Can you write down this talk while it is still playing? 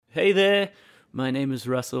Hey there, my name is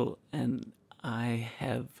Russell, and I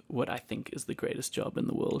have what I think is the greatest job in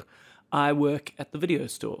the world. I work at the video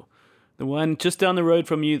store, the one just down the road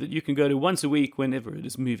from you that you can go to once a week whenever it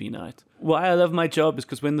is movie night. Why I love my job is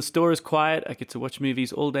because when the store is quiet, I get to watch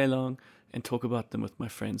movies all day long and talk about them with my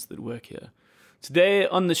friends that work here. Today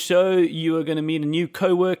on the show, you are going to meet a new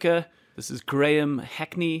co-worker. This is Graeme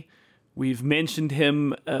Hackney. We've mentioned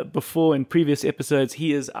him before in previous episodes.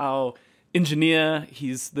 He is our engineer.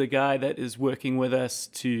 He's the guy that is working with us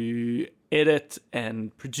to edit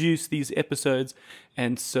and produce these episodes,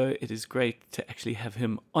 and so it is great to actually have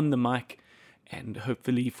him on the mic, and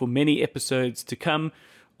hopefully for many episodes to come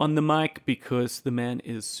on the mic, because the man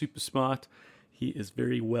is super smart. He is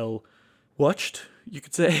very well watched, you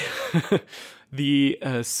could say. The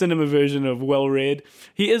cinema version of well-read.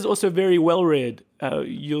 He is also very well-read.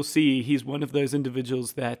 You'll see he's one of those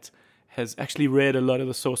individuals that has actually read a lot of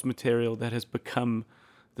the source material that has become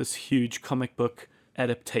this huge comic book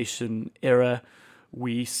adaptation era.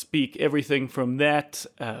 We speak everything from that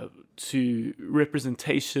to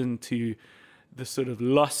representation to the sort of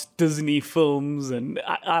lost Disney films, and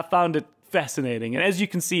I found it fascinating. And as you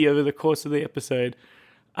can see over the course of the episode,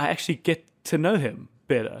 I actually get to know him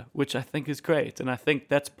better, which I think is great. And I think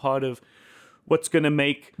that's part of what's going to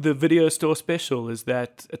make the video store special, is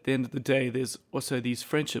that at the end of the day, there's also these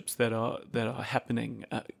friendships that are happening.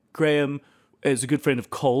 Graeme is a good friend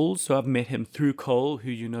of Cole's, so I've met him through Cole,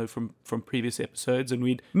 who you know from previous episodes, and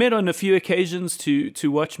we'd met on a few occasions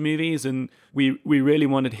to watch movies, and we really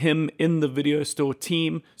wanted him in the video store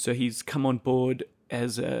team, so he's come on board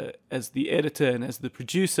as the editor and as the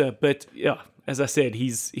producer. But yeah, as I said,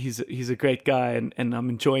 he's a great guy, and I'm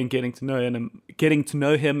enjoying getting to know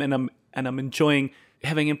him, and I'm enjoying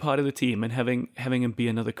having him part of the team and having him be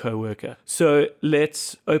another co-worker. So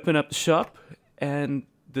let's open up the shop, and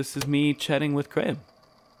this is me chatting with Graeme.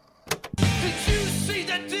 Did you see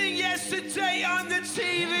that thing yesterday on the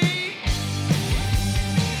TV?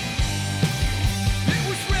 It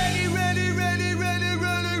was ready,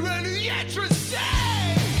 interesting!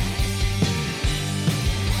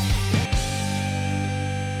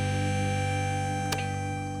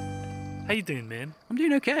 How you doing, man? I'm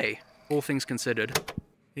doing okay, all things considered.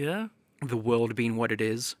 Yeah? The world being what it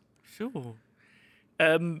is. Sure.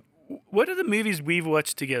 What are the movies we've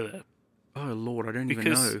watched together? Oh Lord, I don't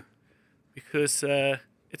even know. Because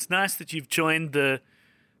it's nice that you've joined the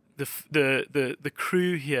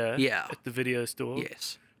crew here at the video store.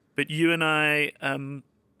 Yes. But you and I,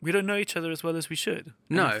 we don't know each other as well as we should.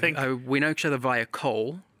 No, we know each other via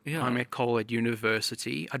Cole. Yeah. I met Cole at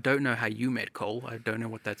university. I don't know how you met Cole. I don't know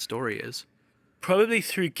what that story is. Probably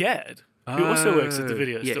through Gad, who also works at the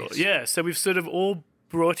video store. Yeah, so we've sort of all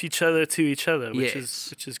brought each other to each other, which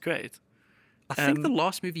is great. I think the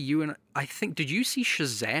last movie did you see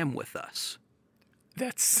Shazam with us?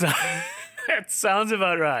 That sounds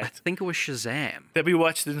about right. I think it was Shazam. That we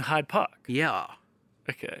watched in Hyde Park. Yeah.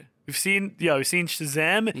 Okay. We've seen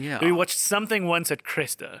Shazam. Yeah. We watched something once at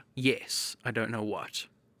Cresta. Yes. I don't know what.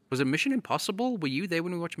 Was it Mission Impossible? Were you there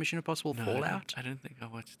when we watched Mission Impossible Fallout? I don't think I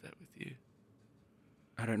watched that with you.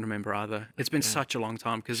 I don't remember either. It's been such a long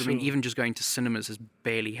time because, I mean, even just going to cinemas has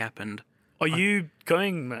barely happened. Are you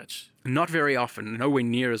going much? Not very often. Nowhere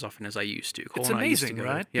near as often as I used to. It's amazing,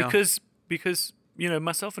 right? Yeah. Because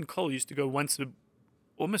myself and Cole used to go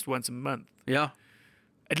almost once a month. Yeah.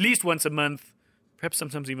 At least once a month, perhaps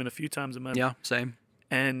sometimes even a few times a month. Yeah, same.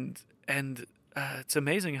 And it's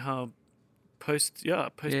amazing how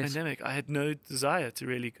post-pandemic, I had no desire to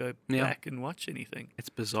really go back and watch anything. It's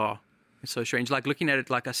bizarre. It's so strange. Like, looking at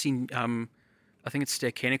it, like, I've seen, I think it's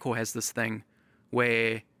Ster-Kennicor has this thing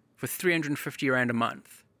where for 350 Rand a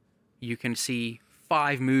month, you can see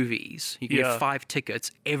 5 movies. You can get 5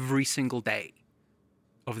 tickets every single day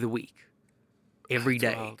of the week. Every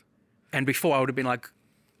day. Wild. And before I would have been like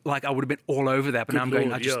I would have been all over that, but now I'm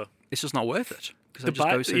going, it's just not worth it. Because I just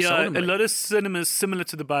go so seldomly. A lot of cinemas similar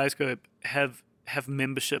to the Bioscope have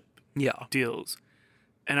membership deals.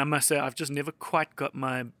 And I must say, I've just never quite got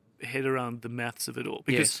my head around the maths of it all.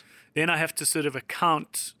 Because then I have to sort of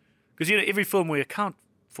account, because every film we account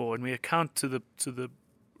for, and we account to the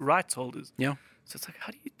rights holders. Yeah. So it's like,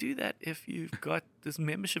 how do you do that if you've got this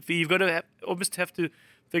membership fee? You've got to almost have to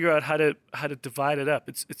figure out how to divide it up.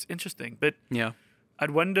 It's interesting, but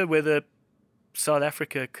I'd wonder whether South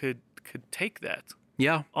Africa could take that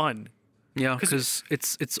on. Yeah, because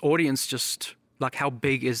its audience just, like, how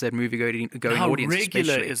big is that movie going audience? How regular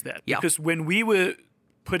especially? is that? Yeah. Because when we were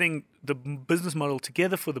putting the business model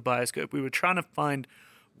together for the Bioscope, we were trying to find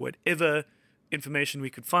whatever information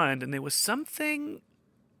we could find, and there was something,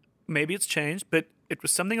 maybe it's changed, but it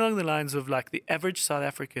was something along the lines of like the average South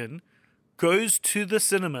African goes to the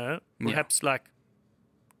cinema perhaps like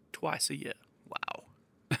twice a year. Wow.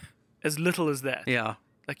 As little as that. Yeah.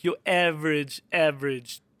 Like your average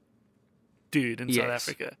dude in South Yes.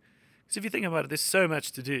 Africa. Because if you think about it, there's so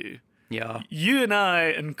much to do. Yeah. You and I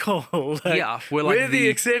and Cole, like, Yeah, we're like the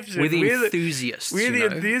exception. We're the enthusiasts. We're the you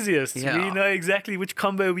know? enthusiasts. Yeah. We know exactly which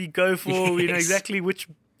combo we go for. We know Yes. exactly which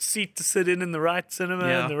seat to sit in the right cinema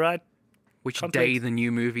Yeah. and the right Which complex. day the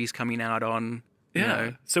new movie's coming out on. You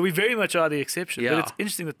know. So we very much are the exception. But Yeah. it's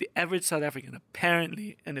interesting that the average South African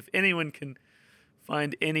apparently, and if anyone can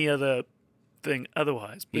find any other thing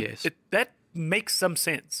otherwise, but Yes. that makes some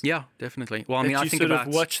sense. Yeah, definitely. Well, I That mean, I you think sort about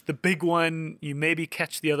of watch the big one, you maybe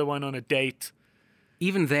catch the other one on a date.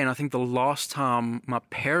 even then. I think the last time my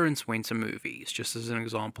parents went to movies, just as an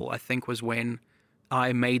example, I think was when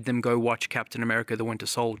I made them go watch Captain America: The Winter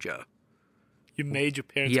Soldier. You made your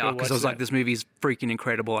parents Yeah, go watch because I was that. like, this movie's freaking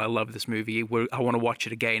incredible. I love this movie. I want to watch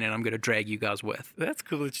it again, and I'm going to drag you guys with. That's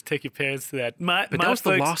cool that you take your parents to that. But that was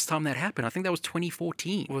the last time that happened. I think that was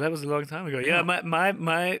 2014. Well, that was a long time ago. Yeah,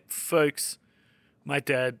 my folks, my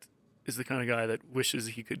dad is the kind of guy that wishes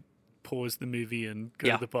he could pause the movie and go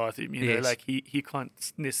Yeah. to the bathroom. You know, Yes. like he can't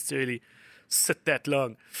necessarily sit that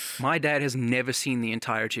long. My dad has never seen the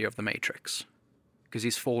entirety of The Matrix because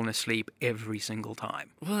he's fallen asleep every single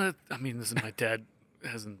time. Well, I mean, listen, my dad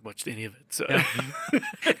hasn't watched any of it, so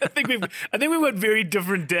I think we've got very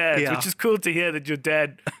different dads, Yeah. which is cool to hear that your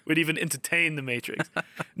dad would even entertain The Matrix.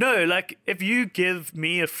 No, like if you give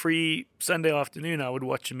me a free Sunday afternoon, I would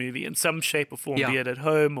watch a movie in some shape or form, Yeah. be it at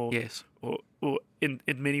home or Yes. or in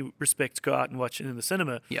many respects go out and watch it in the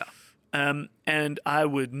cinema. Yeah. And I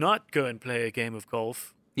would not go and play a game of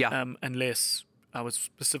golf Yeah. unless I was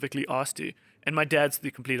specifically asked to. And my dad's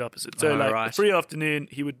the complete opposite. So, like, a right. free afternoon,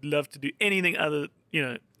 he would love to do anything other,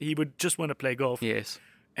 he would just want to play golf. Yes.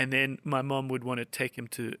 And then my mom would want to take him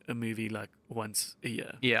to a movie, like, once a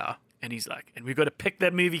year. Yeah. And he's like, and we've got to pick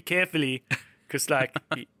that movie carefully because, like,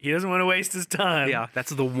 he doesn't want to waste his time. Yeah.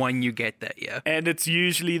 That's the one you get that year. And it's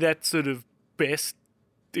usually that sort of best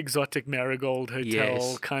exotic marigold hotel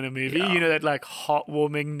Yes. kind of movie. Yeah. You know, that, like,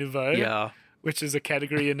 heartwarming nouveau. Yeah. Which is a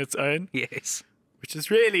category in its own. Yes. Which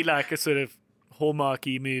is really like a sort of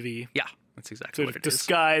hallmarky movie, Yeah. That's exactly sort what of it is.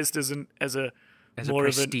 disguised as a As a more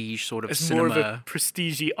prestige sort of as cinema. more of a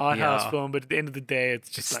prestige art house Yeah. film, but at the end of the day, it's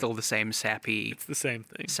it's just like, still the same sappy it's the same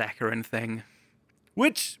thing. saccharine thing.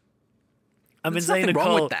 Which I've been There's saying to nothing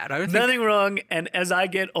wrong Cole, with that. I don't think- nothing wrong. And as I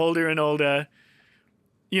get older and older,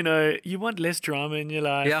 you want less drama in your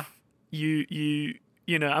life. Yeah.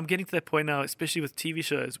 I'm getting to that point now, especially with TV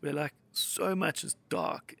shows, where like so much is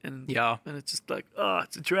dark and Yeah. and it's just like, oh,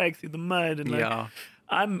 it's a drag through the mud. And like, Yeah.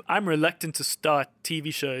 I'm reluctant to start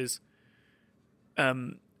TV shows.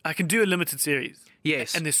 I can do a limited series,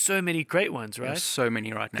 Yes. and there's so many great ones, right? There's so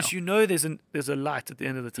many right now. Because there's a light at the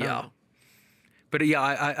end of the tunnel. Yeah. But yeah,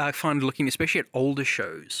 I find looking, especially at older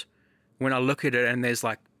shows, when I look at it and there's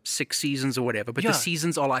like 6 seasons or whatever, but Yeah. the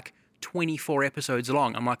seasons are like 24 episodes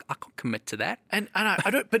long. I'm like, I can't commit to that. And I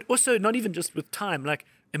don't, but also not even just with time, like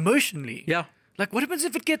emotionally. Yeah. Like, what happens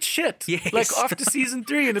if it gets shit? Yes. Like, after season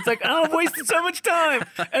 3, and it's like, oh, I've wasted so much time,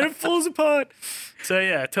 and it falls apart. So,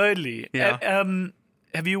 yeah, totally. Yeah.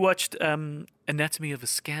 Have you watched Anatomy of a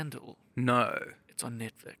Scandal? No. It's on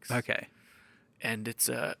Netflix. Okay. And it's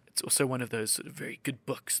also one of those sort of very good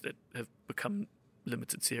books that have become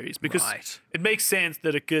limited series. Because Right. it makes sense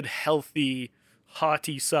that a good, healthy,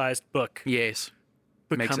 hearty-sized book Yes.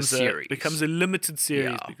 Makes a becomes series. becomes a limited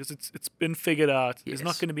series Yeah. because it's been figured out. There's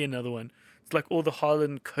not Yes. going to be another one. It's like all the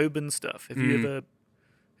Harlan Coben stuff. Have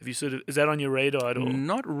you sort of, is that on your radar at all?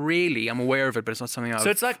 Not really. I'm aware of it, but it's not something I've... So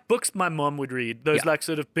it's like books my mom would read. Those Yeah. like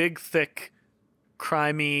sort of big, thick,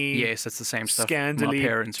 crimey, Yes, that's the same stuff my scandally,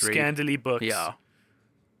 parents read. scandally books. Yeah.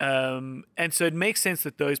 And so it makes sense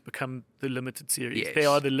that those become the limited series. Yes. They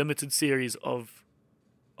are the limited series of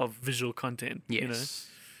visual content. Yes. You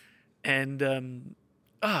know? And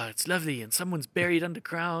it's lovely, and someone's buried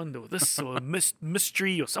underground, or this, or a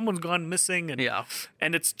mystery, or someone's gone missing, and Yeah.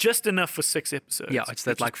 and it's just enough for 6 episodes. Yeah, it's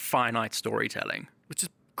that like finite storytelling. which is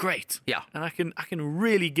great. Yeah. And I can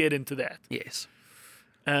really get into that. Yes.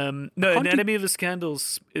 No, Can't do- Anatomy of a Scandal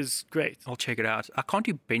is great. I'll check it out. I can't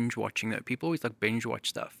do binge watching though. People always like binge watch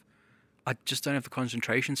stuff. I just don't have the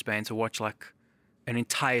concentration span to watch like an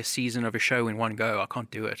entire season of a show in one go. I can't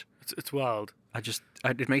do it. It's wild.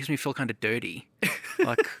 It makes me feel kind of dirty.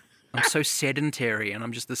 Like I'm so sedentary and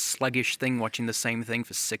I'm just this sluggish thing watching the same thing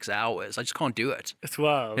for 6 hours. I just can't do it. It's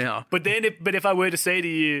wild. Yeah. But if I were to say to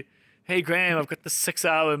you, hey Graham, I've got the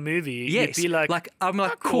 6-hour movie. Yes. You'd be like, I'm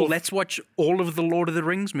like, cool, let's watch all of the Lord of the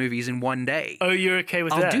Rings movies in one day. oh, you're okay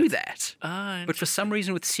with I'll that? do that. Ah, But for some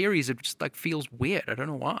reason with series, it just like feels weird. I don't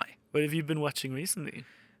know why. what have you been watching recently?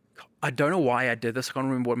 I don't know why I did this. I can't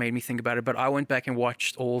remember what made me think about it, but I went back and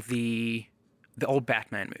watched all the old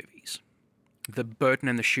Batman movies, the Burton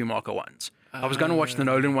and the Schumacher ones. I was going to watch the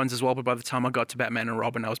Nolan ones as well, but by the time I got to Batman and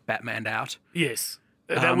Robin, I was Batmaned out. Yes.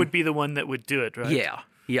 That would be the one that would do it, right?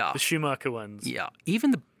 Yeah. The Schumacher ones. Yeah.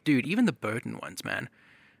 Even the Burton ones, man.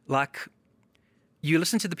 Like, you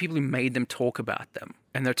listen to the people who made them talk about them,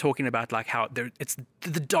 and they're talking about like how it's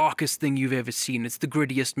the darkest thing you've ever seen. It's the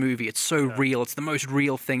grittiest movie. It's so real. It's the most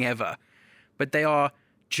real thing ever. But they are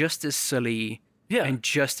just as silly and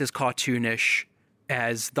just as cartoonish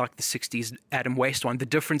as like the 60s Adam West one. The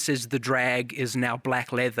difference is the drag is now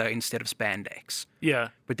black leather instead of spandex. Yeah.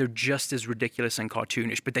 But they're just as ridiculous and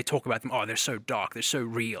cartoonish. But they talk about them, they're so dark, they're so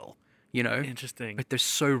real, you know? Interesting. But they're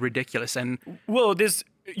so ridiculous. And well,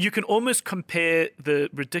 you can almost compare the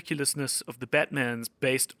ridiculousness of the Batmans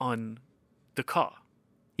based on the car.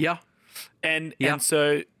 yeah, And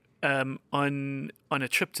so on a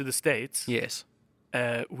trip to the States, yes,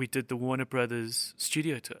 we did the Warner Brothers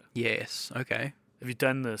studio tour. yes, okay. Have you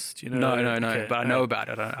done this? Do you know? No, Okay, but I know about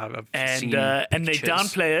it. I've seen and they pictures.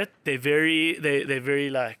 downplay it. They're very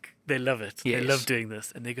like they love it. They Yes. love doing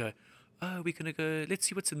this, and they go, "Oh, we're gonna go. Let's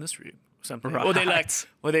see what's in this room." Or something. Right.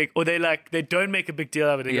 Or they don't make a big deal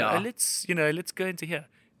of it. They Yeah. go, let's go into here,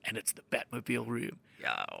 and it's the Batmobile room,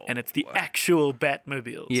 Yeah, and it's the actual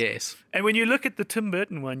Batmobiles. yes. And when you look at the Tim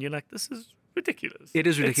Burton one, you're like, this is ridiculous. It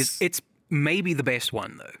is ridiculous. It's maybe the best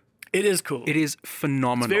one though. It is cool. It is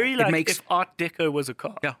phenomenal. It's very like it makes if Art Deco was a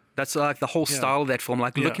car. yeah. That's like the whole style of that film.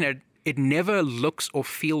 Like looking at it, it never looks or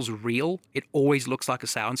feels real. It always looks like a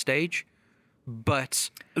soundstage. But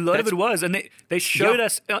A lot of it was, and they showed Yeah.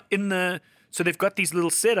 us in the. So they've got these little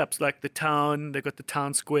setups like the town. They've got the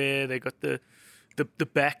town square. They got the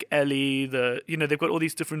back alley. They've got all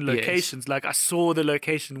these different locations. Like I saw the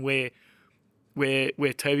location where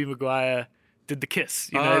Tobey Maguire did the kiss.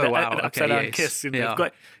 The upside down yes. kiss. And, Yeah.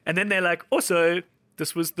 and then they're like, also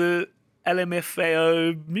this was the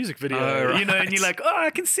LMFAO music video. Oh, And right. you're like, I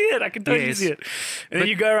can see it. I can totally Yes. see it. And then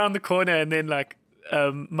you go around the corner, and then like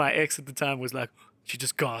my ex at the time was like, she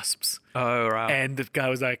just gasps. oh right. And the guy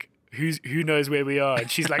was like, who knows where we are? And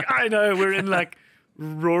she's like, I know, we're in like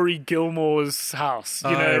Rory Gilmore's house,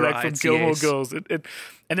 like from right, Gilmore yes. Girls.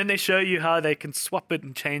 And then they show you how they can swap it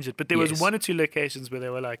and change it. But there was Yes. one or two locations where they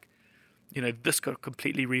were like, this got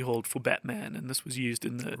completely rehauled for Batman, and this was used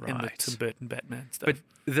in the Right. Tim Burton Batman stuff.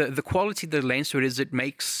 But the quality that lends to it is it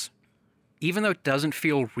makes, even though it doesn't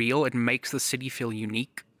feel real, it makes the city feel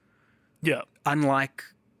unique. yeah. Unlike,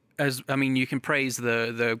 you can praise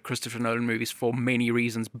the Christopher Nolan movies for many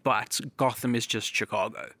reasons, but Gotham is just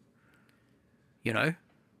Chicago. You know,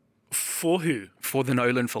 For who? for the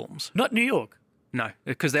Nolan films. Not New York. No,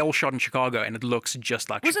 because they're all shot in Chicago, and it looks just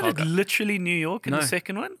like Wasn't Chicago. it literally New York in No. the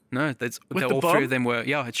second one? No, With the all bomb? three of them were.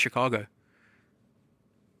 Yeah, it's Chicago.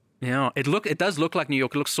 Yeah, it does look like New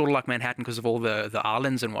York. It looks sort of like Manhattan because of all the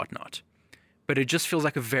islands and whatnot. But it just feels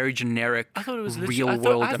like a very generic, I thought it was real I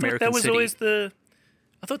world thought American that was city. always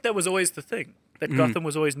I thought that was always the thing, that Gotham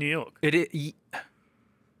was always New York.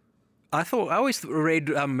 I always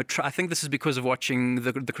read. I think this is because of watching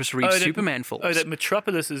the Chris Reeve Superman films. Oh, that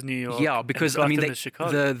Metropolis is New York. Yeah, and because Gotham they, is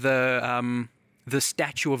Chicago. the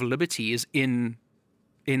Statue of Liberty is in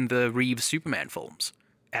the Reeves Superman films.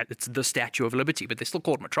 It's the Statue of Liberty, but they still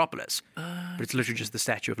call it Metropolis. But it's literally just the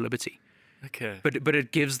Statue of Liberty. Okay. But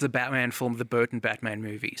it gives the Batman film, the Burton Batman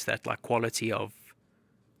movies, that like quality of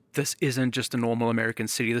this isn't just a normal American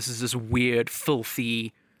city. This is this weird,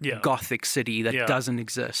 filthy, gothic city that doesn't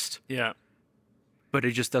exist. Yeah. But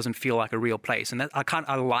it just doesn't feel like a real place, and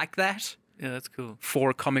I like that. Yeah, that's cool. For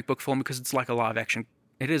a comic book film because it's like a live action.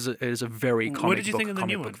 It is a very comic book. What did you think of the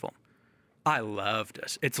new one? Film. I loved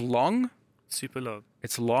it. It's long. Super long.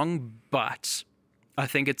 It's long, but I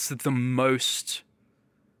think it's the most.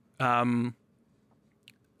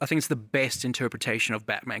 I think it's the best interpretation of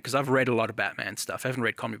Batman because I've read a lot of Batman stuff. I haven't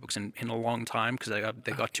read comic books in a long time because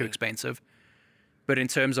they got too expensive. But in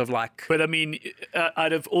terms of like, But I mean,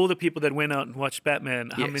 out of all the people that went out and watched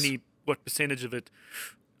Batman, Yes. what percentage of it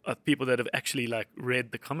are people that have actually like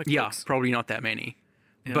read the comic yeah, books? probably not that many.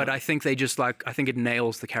 Yeah. But I think I think it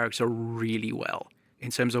nails the character really well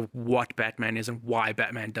in terms of what Batman is and why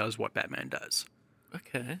Batman does what Batman does.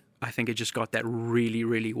 Okay. I think it just got that really,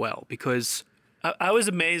 really well because I was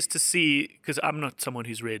amazed to see, because I'm not someone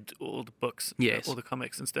who's read all the books, Yes. all the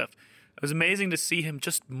comics and stuff. It was amazing to see him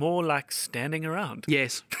just more like standing around.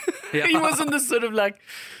 yes, yeah. He wasn't this sort of like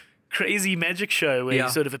crazy magic show where Yeah.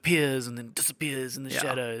 he sort of appears and then disappears in the Yeah.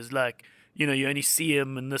 shadows. Like, you know, you only see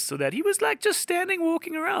him and this or that. He was like just standing,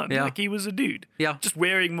 walking around. Yeah. Like he was a dude. Yeah. Just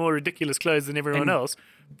wearing more ridiculous clothes than everyone And else.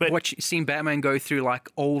 But Seeing Batman go through like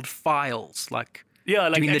old files, like yeah,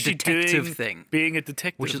 like doing the actually detective doing, thing, being a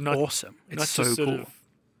detective, which is not, awesome. It's not so just sort cool. of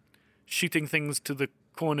shooting things to the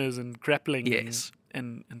corners and grappling Yes.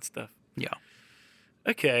 and stuff. Yeah.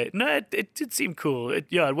 Okay, no, it did seem cool. It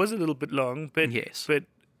was a little bit long, but Yes. but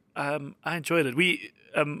I enjoyed it. We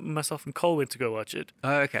myself and Cole went to go watch it,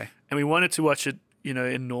 Oh, okay. and we wanted to watch it, you know,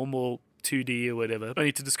 in normal 2D or whatever.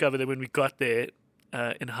 Only to discover that when we got there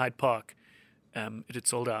in Hyde Park, it had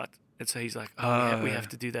sold out. And so he's like, "Oh, we have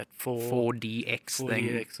to do that for 4DX thing.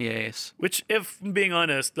 4DX. Yes. Which, if I'm being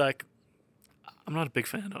honest, like, I'm not a big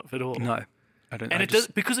fan of at all. No, I don't. And I it just,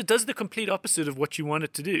 does because it does the complete opposite of what you want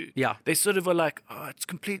it to do. Yeah. They sort of are like, oh, it's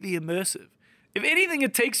completely immersive. If anything,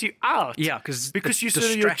 it takes you out. Yeah, because you sort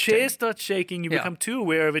of your chair starts shaking, you Yeah. become too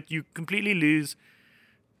aware of it, you completely lose.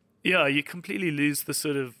 Yeah, you completely lose the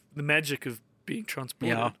sort of the magic of being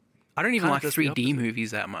transported. Yeah. I don't even Kinda like does the 3D opposite.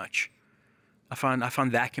 movies that much. I find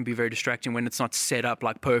that can be very distracting when it's not set up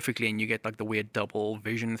like perfectly and you get like the weird double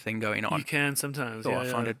vision thing going on. You can sometimes. Oh, yeah, I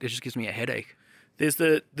find yeah. it just gives me a headache. There's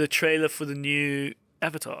the trailer for the new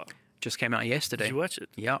Avatar. Just came out yesterday. Did you watch it?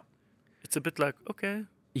 Yeah. It's a bit like, okay,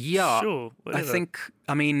 Yeah. sure, whatever.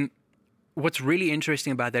 I mean, what's really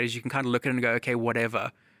interesting about that is you can kind of look at it and go, okay,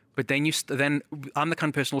 whatever. But then then I'm the kind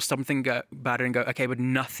of person who'll stop and think about it and go, okay, but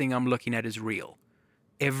nothing I'm looking at is real.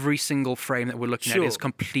 Every single frame that we're looking at is Sure.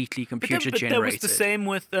 completely But computer that generated. was the same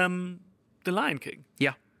with The Lion King.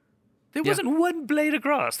 Yeah. There Yeah. wasn't one blade of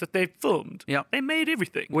grass that they filmed. Yeah. They made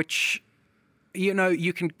everything. Which, you know,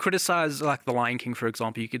 you can criticize like The Lion King, for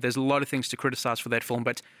example. There's a lot of things to criticize for that film,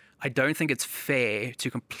 but I don't think it's fair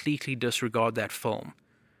to completely disregard that film.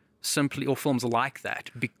 Or films like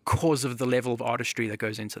that because of the level of artistry that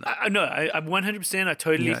goes into them. I know. I'm 100%. I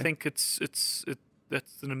totally Yeah. think that's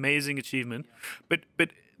an amazing achievement. But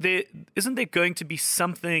there isn't there going to be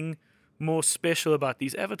something more special about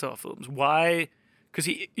these Avatar films? Why? Because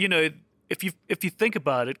you know, if you think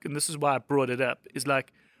about it, and this is why I brought it up, is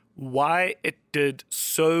like why it did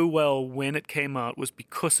so well when it came out was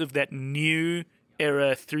because of that new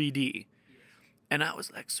era 3D. And I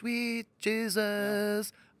was like, sweet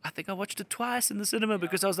Jesus. I think I watched it twice in the cinema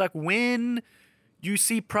because I was like, when you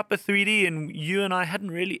see proper 3D, and you and I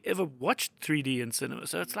hadn't really ever watched 3D in cinema.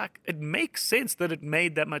 So it's like, it makes sense that it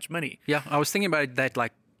made that much money. Yeah, I was thinking about that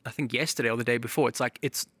like I think yesterday or the day before. It's like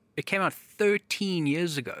it came out 13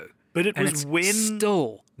 years ago. But it and was it's when...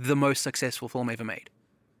 still the most successful film ever made.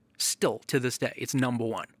 Still, to this day, it's number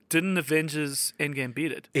one. Didn't Avengers Endgame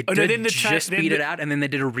beat it? It Oh, did no, then just beat it out, and then they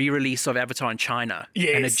did a re-release of Avatar in China. And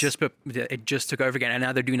Yes. it just took over again, and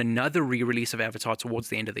now they're doing another re-release of Avatar towards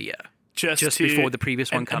the end of the year. Just to- before the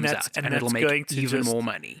previous one and comes that's- out, and it'll that's make going to even just more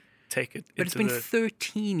money. Take it. But it's into been the...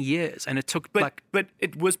 13 years, and it took But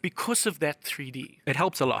it was because of that 3D. it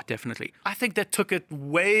helps a lot, definitely. I think that took it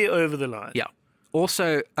way over the line. Yeah.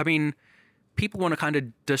 Also, I mean, people want to kind of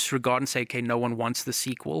disregard and say, okay, no one wants the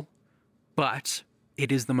sequel, but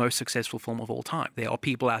it is the most successful film of all time. There are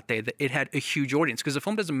people out there that it had a huge audience because the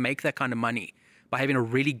film doesn't make that kind of money by having a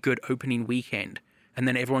really good opening weekend and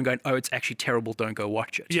then everyone going, oh, it's actually terrible, don't go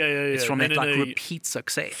watch it. Yeah. It's from No, that no, like no. repeat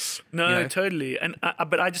success. No, you know? totally. And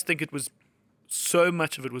but I just think it was so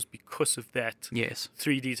much of it was because of that Yes.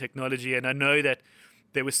 3D technology. And I know that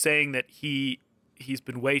they were saying that he's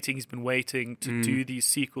been waiting to do these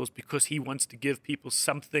sequels because he wants to give people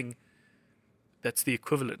something that's the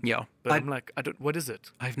equivalent. Yeah. But I'm like, what is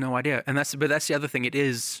it? I have no idea. And that's the other thing. It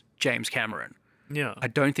is James Cameron. Yeah. I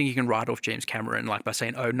don't think you can write off James Cameron like by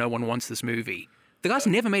saying, "Oh, no one wants this movie." The guy's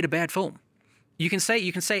never made a bad film. You can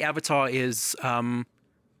say Avatar is,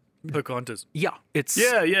 Pocahontas. yeah, it's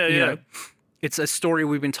Yeah. you know, it's a story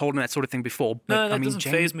we've been told and that sort of thing before. But No, that I mean, doesn't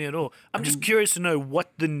faze me at all. I'm just curious to know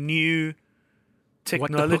what the new What the hook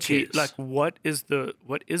technology, is. like what is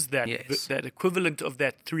that Yes. that equivalent of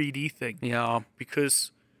that 3D thing? Yeah,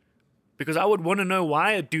 Because I would want to know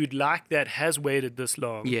why a dude like that has waited this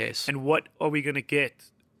long. Yes. And what are we going to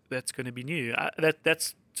get that's going to be new?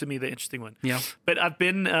 That's to me the interesting one. Yeah. But I've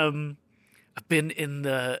been in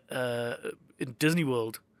in Disney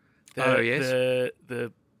World. Oh, yes.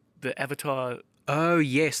 The Avatar Oh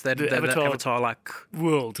yes, that The Avatar like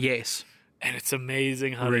world. yes. And it's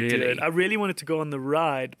amazing how they do Really? it. I really wanted to go on the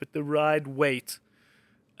ride, but the ride wait,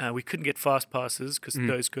 we couldn't get fast passes because Mm.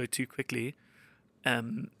 those go too quickly.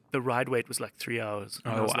 The ride wait was like 3 hours.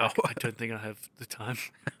 And I Oh, was wow. like, I don't think I have the time.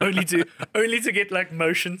 only to get like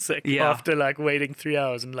motion sick Yeah. after like waiting 3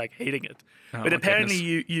 hours and like hating it. Oh, But my apparently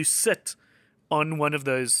goodness. you sit on one of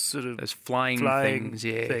those sort of Those flying things,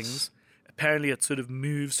 yes. things. Apparently, it sort of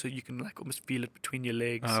moves so you can like almost feel it between your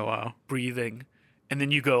legs. Oh, wow. Breathing, and then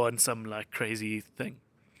you go on some like crazy thing.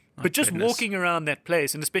 But just goodness. walking around that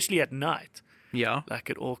place, and especially at night, Yeah. like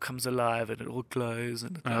it all comes alive and it all glows.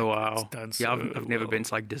 And Oh, wow. it's done so Yeah, I've never well. been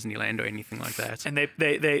to like Disneyland or anything like that. And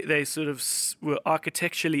they sort of were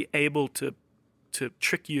architecturally able to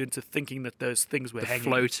trick you into thinking that those things were hanging.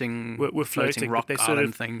 Floating, Were floating, rock but they sort island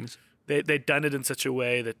of- things. They'd done it in such a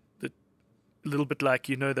way that a little bit like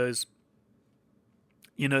those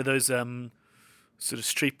sort of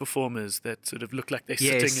street performers that sort of look like they're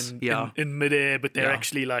Yes, sitting in midair, but they're Yeah.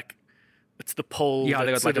 actually like it's the pole. Yeah,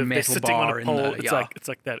 they that's got like sort a of- they're metal sitting on bar a in pole. the- It's yeah.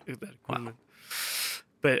 like that equivalent.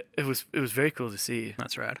 But it was very cool to see.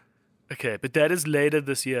 That's rad. Okay, but that is later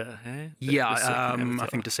this year, eh? Yeah, The second I Avatar.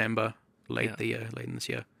 think December, late Yeah. in this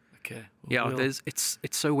year. Okay. Yeah, Well, it's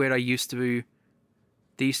so weird. There used to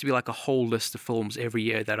be like a whole list of films every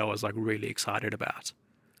year that I was like really excited about.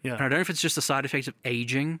 yeah. And I don't know if it's just a side effect of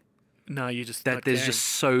aging No, you just that not there's caring. just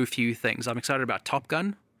so few things. I'm excited about Top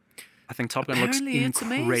Gun. I think Top Gun looks Apparently it's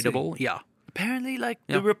incredible. Yeah. Apparently, like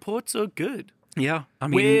Yeah. the reports are good. Yeah. I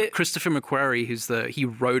mean, Where- Christopher McQuarrie, he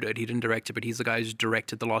wrote it, he didn't direct it, but he's the guy who's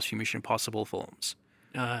directed the last few Mission Impossible films.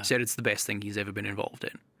 Said it's the best thing he's ever been involved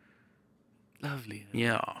in. Lovely.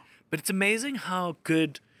 Yeah. But it's amazing how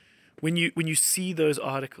good when you see those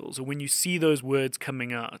articles or when you see those words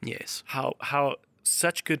coming out. Yes. How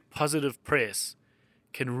such good positive press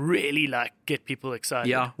can really like get people excited.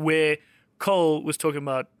 Yeah. Where Cole was talking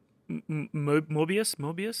about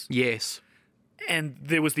Morbius, Yes. and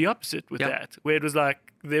there was the opposite with Yep. that, where it was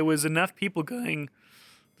like there was enough people going,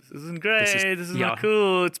 "This isn't great. This is yeah. not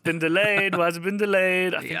cool. It's been delayed. Why has it been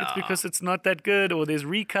delayed? I think it's Yeah. because it's not that good, or there's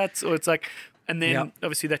recuts, or it's like." And then Yep.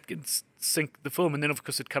 obviously that can sink the film, and then of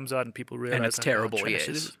course it comes out and people realize it's like, how terrible, trash it yes.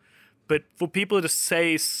 is. But for people to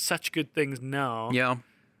say such good things now, Yeah.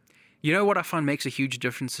 You know what I find makes a huge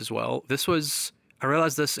difference as well? I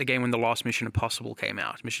realized this again when the last Mission Impossible came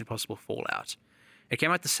out, Mission Impossible Fallout. It came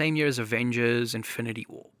out the same year as Avengers Infinity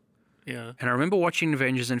War. yeah, And I remember watching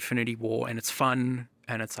Avengers Infinity War, and it's fun,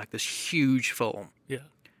 and it's like this huge film, yeah,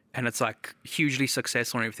 and it's like hugely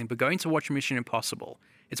successful and everything. But going to watch Mission Impossible,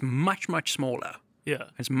 it's much, much smaller. yeah,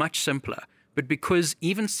 It's much simpler. But because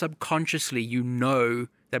even subconsciously you know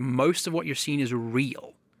that most of what you're seeing is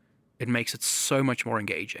real, it makes it so much more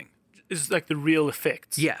engaging. it's like the real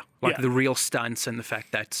effects. Yeah, like Yeah. the real stunts and the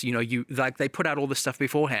fact that, you like they put out all the stuff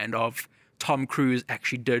beforehand of Tom Cruise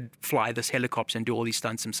actually did fly this helicopter and do all these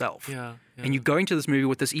stunts himself. Yeah, And you go into this movie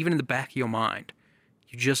with this even in the back of your mind.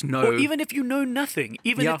 You just know. Or even if you know nothing,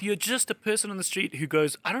 even Yeah. if you're just a person on the street who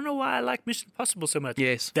goes, "I don't know why I like Mission Impossible so much."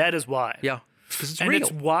 Yes. that is why. Yeah, because it's and real.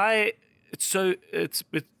 it's why it's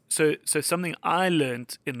so something I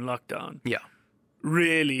learned in lockdown, Yeah.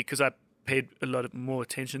 really, because I paid a lot more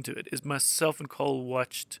attention to it, is myself and Cole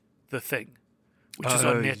watched The Thing, which is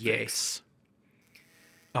on Netflix. Yes.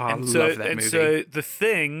 Oh, I And love that movie. so The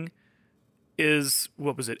Thing is,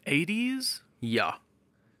 what was it, 80s? Yeah.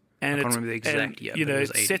 And can't it's, remember the exact and, year, You but it know,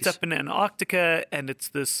 was it's set 80s. up in Antarctica, and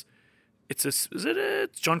it's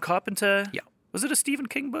John Carpenter? Yeah. Was it a Stephen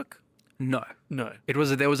King book? No. No. There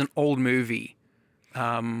was an old movie.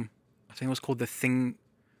 I think it was called The Thing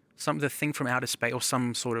from Outer Space, or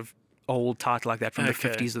some sort of old title like that from Okay.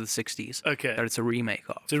 the 50s or the 60s. Okay. That it's a remake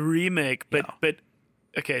of. It's a remake, but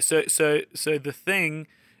okay, so The Thing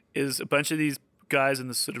is a bunch of these guys in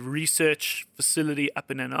this sort of research facility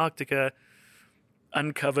up in Antarctica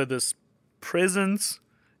uncover this presence,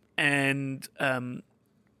 and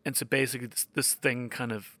so basically this thing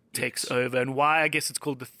kind of takes over. And why I guess it's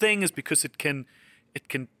called The Thing is because it can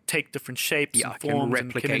take different shapes Yeah, and it can forms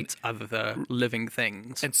replicate other living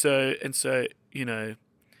things. and so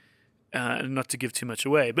not to give too much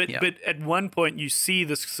away, but Yeah. but at one point you see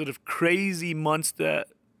this sort of crazy monster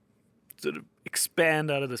sort of expand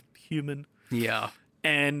out of this human, Yeah.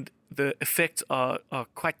 and the effects are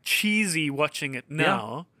quite cheesy watching it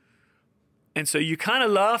now. And so you kind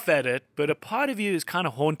of laugh at it, but a part of you is kind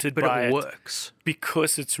of haunted But by it it works.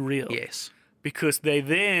 because it's real. Yes. Because they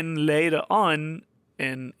then later on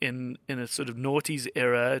in a sort of noughties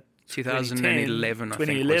era, 2011, I think, was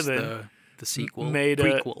 2011, the sequel. It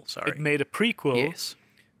made a prequel Yes.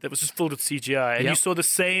 that was just filled with CGI, and you Yep. saw the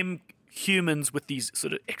same humans with these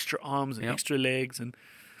sort of extra arms and Yep. extra legs and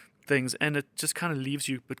things, and it just kind of leaves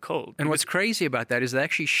you a bit cold. And what's crazy about that is they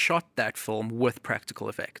actually shot that film with practical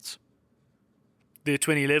effects. The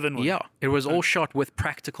 2011 one, Yeah. It was all shot with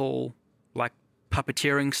practical, like,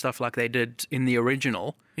 puppeteering stuff like they did in the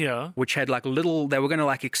original, yeah, which had, like, they were going to,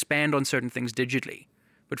 like, expand on certain things digitally.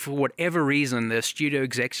 But for whatever reason, the studio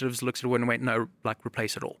executives looked at it and went, no, like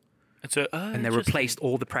replace it all. And so, And they replaced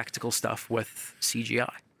all the practical stuff with CGI.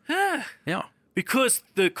 Yeah. Because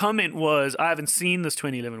the comment was, I haven't seen this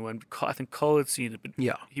 2011 one. I think Cole had seen it, but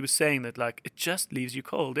Yeah. he was saying that like it just leaves you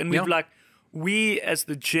cold. And we as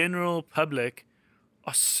the general public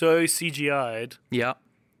are so CGI'd Yeah.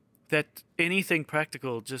 that anything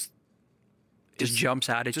practical just Jumps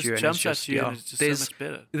out at you. jumps And at you, and it's just so much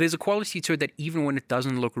better. There's a quality to it that even when it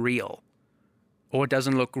doesn't look real, or it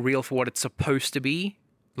doesn't look real for what it's supposed to be,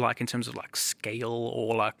 like in terms of like scale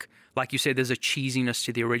or like you said, there's a cheesiness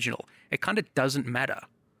to the original. It kind of doesn't matter.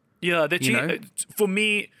 Yeah, You know? for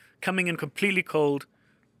me, coming in completely cold,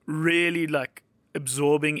 really like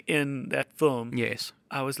absorbing in that film. Yes.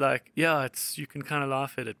 I was like, yeah, you can kind of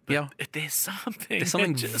laugh at it, but Yeah. there's something. There's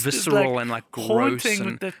something that just is, visceral and like gross, haunting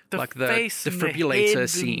and with the like the face and the defibrillator head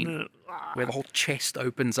scene and where the whole chest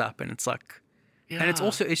opens up, and it's like, yeah, and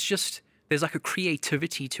it's just there's like a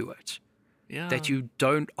creativity to it yeah. that you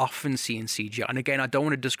don't often see in CGI. And again, I don't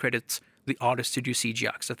want to discredit the artists who do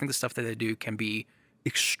CGI, because I think the stuff that they do can be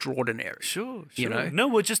extraordinary. Sure. You know? No,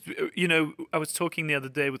 we're just, I was talking the other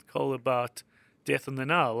day with Cole about Death on the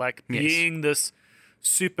Nile, like Yes. being this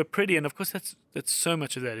super pretty, and of course that's so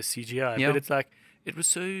much of that is CGI, Yeah. but it's like it was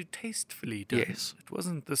so tastefully done. Yes. It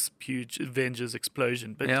wasn't this huge Avengers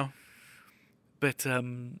explosion, but Yeah.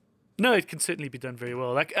 no, it can certainly be done very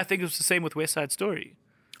well. Like I think it was the same with West Side Story.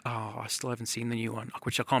 Oh, I still haven't seen the new one,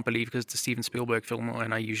 which I can't believe because it's a Steven Spielberg film,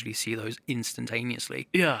 and I usually see those instantaneously.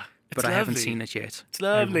 Yeah, But I haven't seen it yet. It's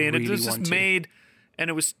lovely, I and it really was just want to. made, and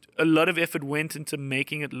it was a lot of effort went into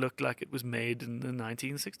making it look like it was made in the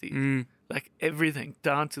 1960s. Mm. Like everything,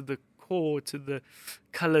 down to the core, to the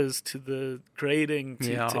colors, to the grading,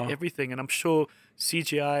 to Yeah. everything. And I'm sure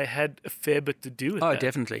CGI had a fair bit to do with Oh, that.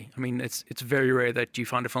 definitely. I mean, it's very rare that you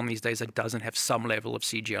find a film these days that doesn't have some level of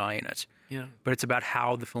CGI in it. Yeah, But it's about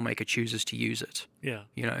how the filmmaker chooses to use it. yeah.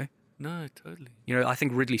 You know, No, totally. I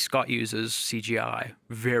think Ridley Scott uses CGI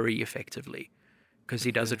very effectively because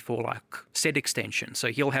he does it for like set extension. So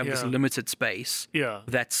he'll have this Yeah. limited space Yeah,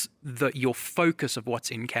 that's your focus of what's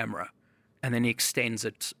in camera, and then he extends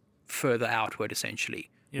it further outward essentially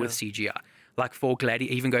with Yeah. CGI. Like for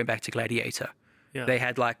even going back to Gladiator, yeah. they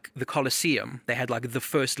had like the Colosseum. They had like the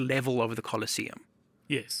first level of the Colosseum.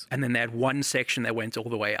 Yes. And then they had one section that went all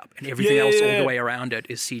the way up, and everything Yeah, else yeah, all yeah. the way around it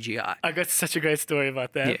is CGI. I got such a great story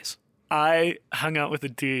about that. Yes. I hung out with a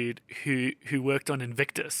dude who worked on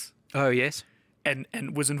Invictus. Oh, yes. And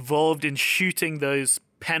was involved in shooting those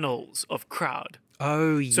panels of crowd.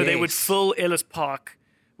 Oh, yes. So they would fill Ellis Park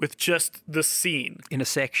with just the scene, in a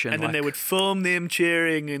section. and then they would film them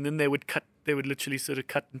cheering, and then they would literally sort of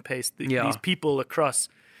cut and paste Yeah. these people across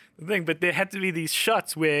the thing. But there had to be these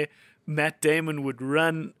shots where Matt Damon would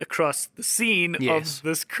run across the scene Yes. of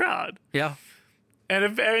this crowd, Yeah. and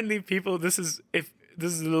apparently this is a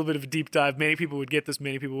little bit of a deep dive. Many people would get this,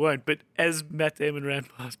 many people won't. But as Matt Damon ran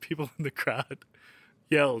past, people in the crowd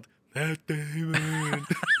yelled, "Matt Damon,"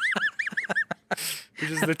 which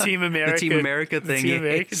is the Team America, Team America the thing, Team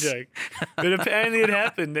America yes. joke. But apparently it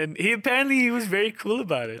happened, and he was very cool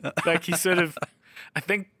about it. Like he sort of, I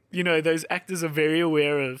think those actors are very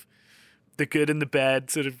aware of the good and the bad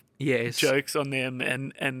sort of Yes. jokes on them,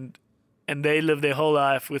 and they live their whole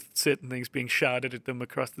life with certain things being shouted at them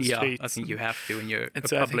across the Yeah, streets. I think you have to when you're And a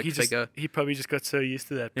so I think public figure. he probably just got so used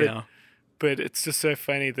to that. But, Yeah. but it's just so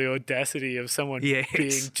funny, the audacity of someone Yes.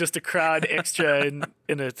 being just a crowd extra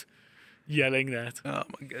in it, yelling that. Oh,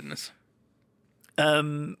 my goodness.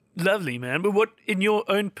 Lovely, man. But what, in your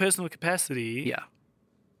own personal capacity, Yeah.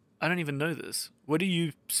 I don't even know this. What do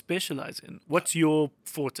you specialize in? What's your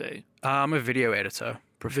forte? I'm a video editor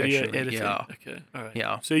professionally. Video editing. Yeah. Okay. All right.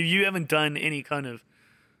 Yeah. So you haven't done any kind of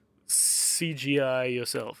CGI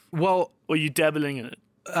yourself, Well, or you dabbling in it?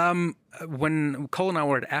 when Cole and I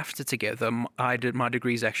were at AFTER together, I did my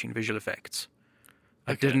degrees actually in visual effects.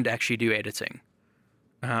 I Okay. didn't actually do editing.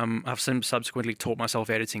 I've subsequently taught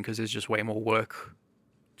myself editing because there's just way more work.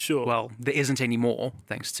 Sure. Well, there isn't any more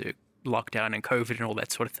thanks to lockdown and COVID and all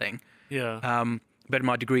that sort of thing. yeah. But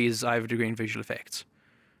my degree I have a degree in visual effects.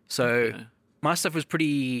 So Okay. my stuff was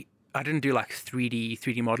pretty, I didn't do like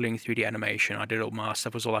 3D modeling, 3D animation. My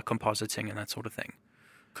stuff was all like compositing and that sort of thing.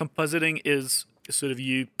 Compositing is sort of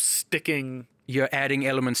you sticking. You're adding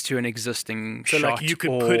elements to an existing So shot. like you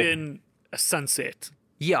could put in a sunset.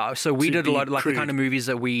 Yeah, so we to did a be lot, like the kind crude. of movies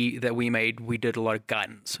that we made, we did a lot of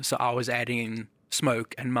guns. So I was adding in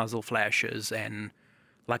smoke and muzzle flashes and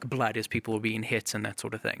like blood as people were being hit and that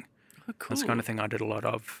sort of thing. Oh, cool. That's the kind of thing I did a lot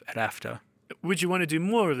of at AFTER. Would you want to do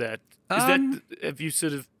more of that? Is have you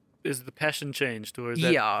sort of, is the passion changed, or is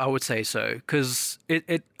that? Yeah, I would say so. Because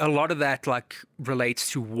a lot of that like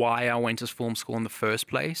relates to why I went to film school in the first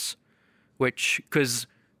place, because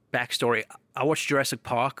backstory, I watched Jurassic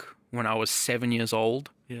Park when I was 7 years old.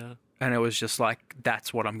 Yeah. And it was just like,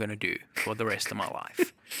 that's what I'm going to do for the rest of my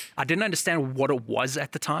life. I didn't understand what it was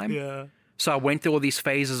at the time. Yeah. So I went through all these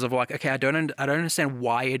phases of like, okay, I don't understand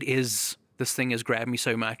why it is this thing has grabbed me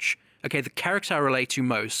so much. Okay, the character I relate to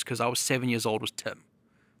most, because I was 7 years old, was Tim,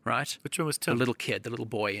 right? Which one was The Tim? little kid, the little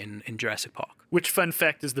boy in Jurassic Park. Which, fun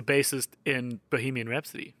fact, is the bassist in Bohemian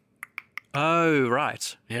Rhapsody. Oh,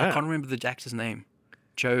 right. Yeah. I can't remember the actor's name.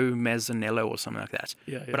 Joe Mazzanello or something like that.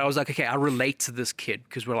 Yeah, But I was like, okay, I relate to this kid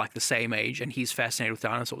because we're like the same age and he's fascinated with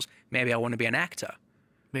dinosaurs. Maybe I want to be an actor.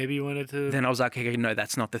 Maybe you wanted to... Then I was like, okay, no,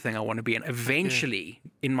 that's not the thing I want to be. And eventually,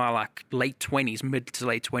 in my like late 20s, mid to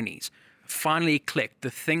late 20s, finally clicked.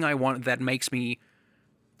 The thing I want that makes me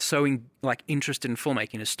so interested in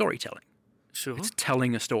filmmaking is storytelling. Sure. It's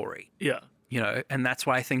telling a story, Yeah. and that's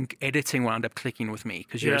why I think editing wound up clicking with me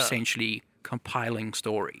because you're Yeah. essentially compiling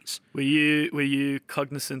stories. Were you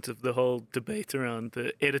cognizant of the whole debate around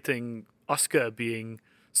the editing Oscar being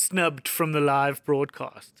snubbed from the live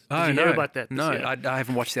broadcast? Did you hear about that this No, year? I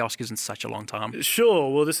haven't watched the Oscars in such a long time.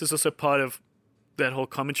 Sure. Well, this is also part of that whole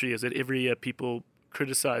commentary, is that every year people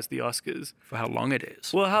criticize the Oscars. For how long it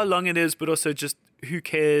is. Well, how long it is, but also just who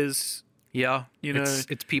cares? Yeah, You know,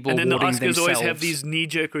 it's people and then the awarding Oscars always have themselves. these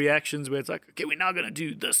knee-jerk reactions where it's like, okay, we're now going to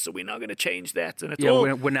do this, so we're now going to change that, and it's Yeah, all,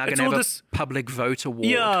 we're now going it's to all have this, a public vote award.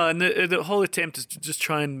 yeah, and the whole attempt is to just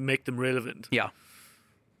try and make them relevant. Yeah.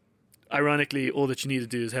 Ironically, all that you need to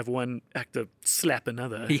do is have one actor slap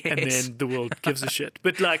another, and Yes. then the world gives a shit.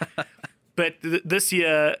 But this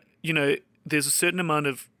year, there's a certain amount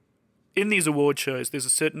of, in these award shows, there's a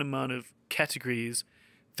certain amount of categories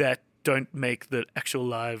that don't make the actual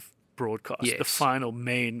live broadcast, the Yes. final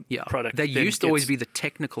main Yeah. product. They then used to always gets- be the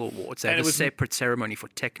technical awards. They And had it a was- separate ceremony for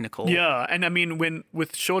technical. Yeah, and I mean,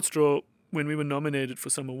 with Short Straw, when we were nominated for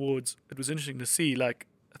some awards, it was interesting to see. Like,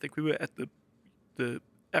 I think we were at the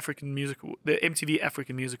African Music Award, the MTV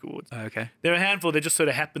African Music Awards. Okay. There were a handful that just sort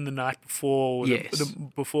of happened the night before, or Yes.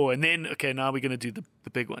 before, and then okay, now we're going to do the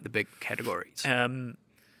big one. The big categories.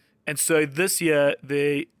 And so this year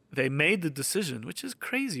they made the decision, which is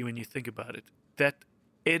crazy when you think about it, that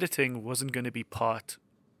editing wasn't going to be part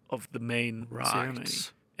of the main ceremony,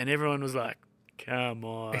 Right. and everyone was like, "Come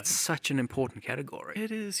on." It's such an important category.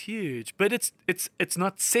 It is huge, but it's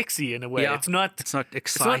not sexy in a way. Yeah, It's not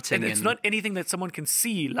exciting. It's and- not anything that someone can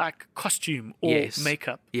see, like costume or Yes.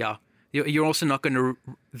 makeup. Yeah. You're also not going to.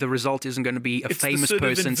 The result isn't going to be a It's the famous sort of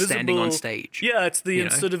person standing on invisible- stage. Yeah, it's the you know?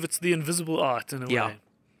 it's the invisible art in a Yeah. way.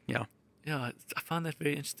 Yeah. Yeah, I found that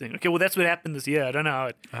very interesting. Okay, well that's what happened this year. I don't know how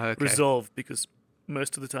it Okay. resolved, because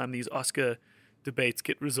most of the time these Oscar debates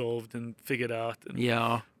get resolved and figured out. And,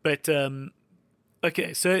 Yeah. But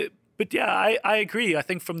okay, so but yeah, I agree. I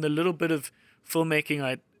think from the little bit of filmmaking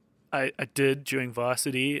I did during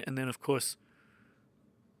varsity, and then of course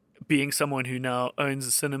being someone who now owns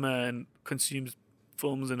a cinema and consumes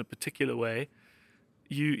films in a particular way,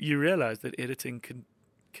 you realize that editing can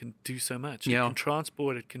do so much. Yeah. It can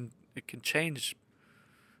transport, it can change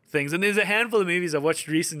things. And there's a handful of movies I've watched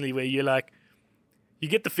recently where you're like, you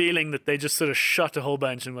get the feeling that they just sort of shot a whole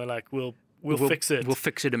bunch and were like, we'll fix it. We'll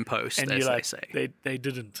fix it in post, and as you're they like, say. they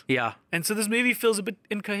didn't. Yeah. And so this movie feels a bit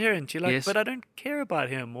incoherent. You're like, Yes. but I don't care about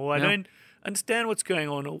him, or I No. don't understand what's going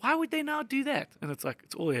on, or why would they now do that? And it's like,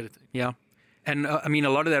 it's all editing. Yeah. And I mean, a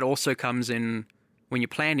lot of that also comes in when you're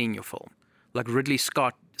planning your film. Like Ridley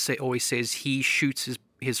Scott always says he shoots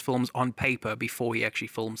his films on paper before he actually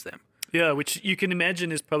films them. Yeah, which you can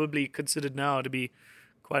imagine is probably considered now to be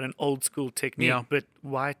quite an old school technique. Yeah. But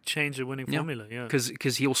why change a winning formula? Yeah.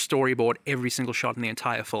 Because he'll storyboard every single shot in the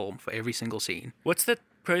entire film for every single scene. What's that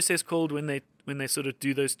process called when they sort of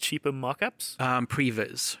do those cheaper mock-ups?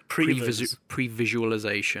 Previs. Previs.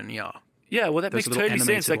 Pre-visualization, yeah. Yeah, well, that Those makes little totally sense.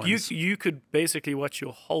 animated Like ones. you could basically watch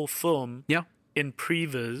your whole film Yeah. in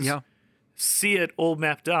previs, Yeah. see it all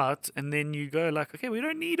mapped out, and then you go like, okay, we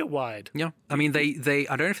don't need a wide. Yeah. I mean, they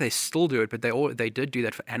I don't know if they still do it, but they did do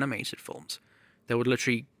that for animated films. They would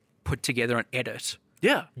literally put together an edit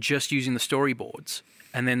Yeah. just using the storyboards,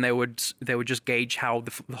 and then they would just gauge how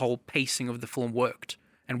the whole pacing of the film worked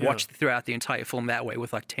and watch throughout the entire film that way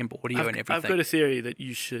with like temp audio and everything. I've got a theory that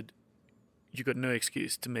you got no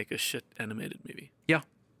excuse to make a shit animated movie, yeah.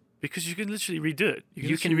 because you can literally redo it. You can You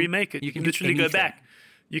literally can- remake it. you You can can do literally go anything. back.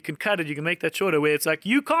 You can cut it. You can make that shorter. Where it's like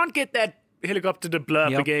you can't get that helicopter to blow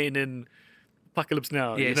up Yep. again in Apocalypse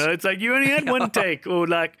Now. Yes. You know, it's like you only had one take, or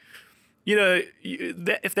like,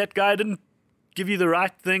 if that guy didn't give you the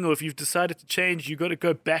right thing, or if you've decided to change, you got to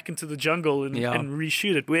go back into the jungle and Yeah.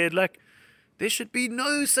 reshoot it. Where like there should be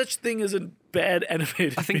no such thing as a bad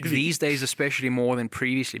animated I think movie. these days, especially more than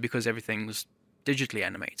previously, because everything's digitally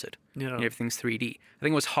animated. Yeah. And everything's 3D. I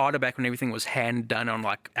think it was harder back when everything was hand done on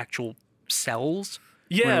like actual cells.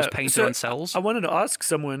 When it was painted on cells. I wanted to ask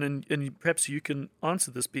someone, and perhaps you can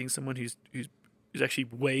answer this, being someone who's actually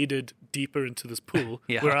waded deeper into this pool,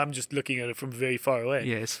 Yeah. where I'm just looking at it from very far away.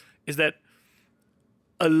 Yes. Is that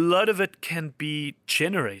a lot of it can be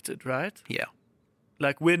generated, right? Yeah.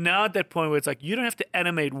 Like, we're now at that point where it's like, you don't have to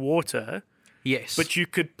animate water, Yes. but you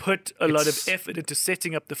could put a lot of It's- effort into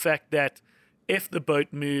setting up the fact that if the boat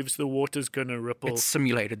moves, the water's going to ripple. It's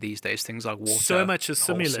simulated these days. Things like water. So much is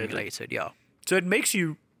all simulated. Yeah. So it makes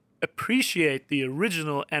you appreciate the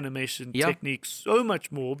original animation Yeah. technique so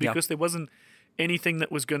much more, because there wasn't anything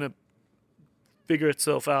that was going to figure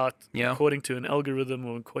itself out Yeah. according to an algorithm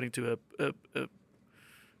or according to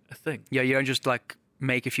a thing. Yeah. You don't just like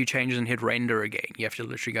make a few changes and hit render again. You have to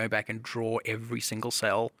literally go back and draw every single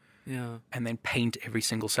cell. Yeah. And then paint every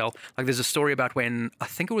single cell. Like there's a story about I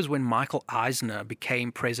think it was when Michael Eisner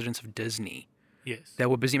became president of Disney. Yes. They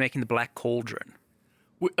were busy making the Black Cauldron.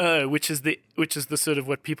 Which is the sort of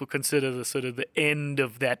what people consider the sort of the end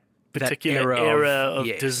of that particular era era of- of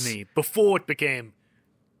yes. Disney, before it became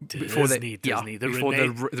Before Disney. before the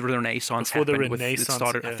Renaissance before the happened. Renaissance, it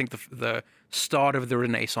started, yeah. I think the start of the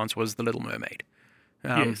Renaissance was The Little Mermaid.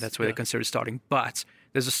 Yes, That's where yeah. they considered starting. But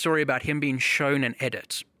there's a story about him being shown an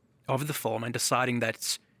edit of the film and deciding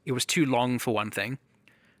that it was too long for one thing.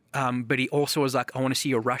 But he also was like, I want to see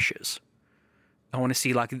your rushes. I want to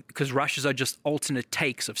see because rushes are just alternate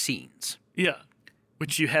takes of scenes, Yeah.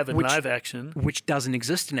 Which you have in live action. which doesn't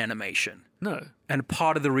exist in animation. No. And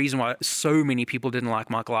part of the reason why so many people didn't like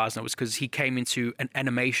Michael Eisner was because he came into an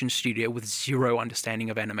animation studio with zero understanding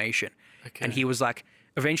of animation. Okay. And he was like,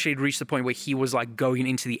 eventually it reached the point where he was like going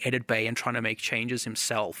into the edit bay and trying to make changes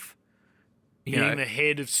himself. Being the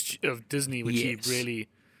head of Disney, which Yes. he really...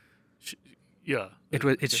 Yeah.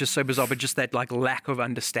 It's just so bizarre, but just that like lack of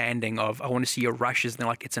understanding of, I want to see your rushes, and they're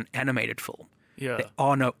like, it's an animated film. Yeah. There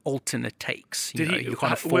are no alternate takes. You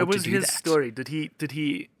can't afford where was to do his that. story?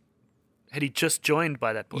 Had he just joined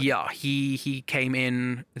by that point? Yeah, he came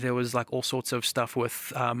in. There was like all sorts of stuff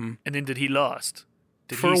with And then did he last?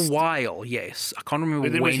 for a while. Yes, I can't remember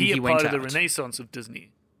But then when was he a went part of out. the Renaissance of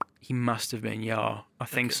Disney? He must have been. Yeah, I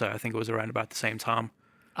think Okay. so. I think it was around about the same time.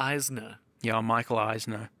 Eisner. Yeah, Michael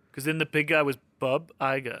Eisner. Because then the big guy was Bob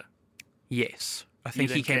Iger. Yes, I think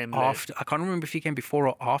then he came came late. after. I can't remember if he came before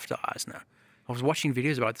or after Eisner. I was watching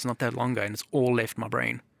videos about this not that long ago, and it's all left my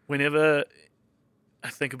brain. Whenever I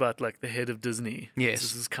think about like the head of Disney, Yes.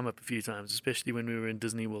 this has come up a few times, especially when we were in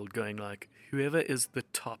Disney World, going like, whoever is the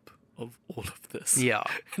top of all of this. Yeah,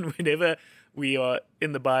 And whenever we are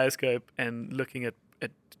in the bioscope and looking at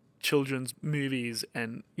children's movies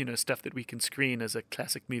and, stuff that we can screen as a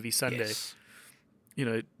classic movie Sunday, yes.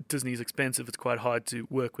 Disney's expensive. It's quite hard to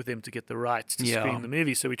work with them to get the rights to Yeah. screen the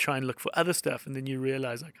movie. So we try and look for other stuff. And then you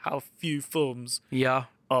realize like how few films Yeah,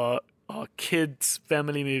 are kids'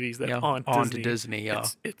 family movies that yeah. aren't Disney. Yeah,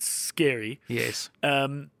 It's scary. yes.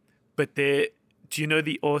 But do you know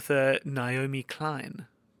the author Naomi Klein?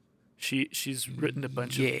 She's written a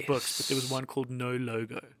bunch of books, but there was one called No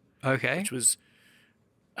Logo, Okay. which was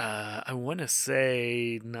I want to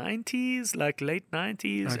say 90s, like late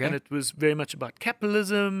 90s, Okay. and it was very much about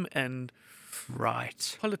capitalism and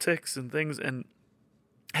Right. politics and things. And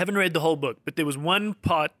I haven't read the whole book, but there was one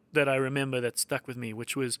part that I remember that stuck with me,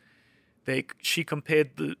 which was she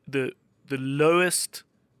compared the lowest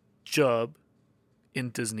job in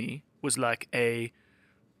Disney was like a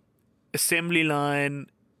assembly line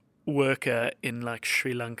worker in like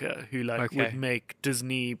Sri Lanka who like would Okay. make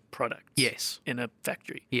Disney products Yes. in a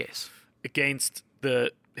factory Yes. against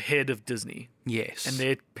the head of Disney Yes. and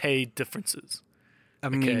their pay differences. I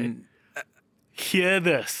mean, Hear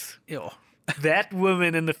this. ew. That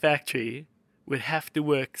woman in the factory would have to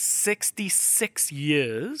work 66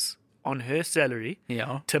 years on her salary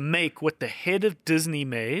Yeah. to make what the head of Disney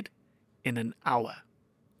made in an hour.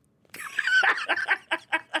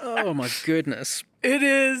 Oh my goodness. It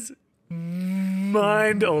is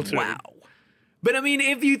mind altering. Wow. But I mean,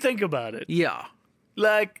 if you think about it, Yeah.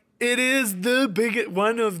 like it is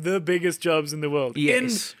one of the biggest jobs in the world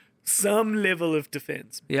Yes. in some level of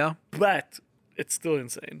defense, Yeah. but it's still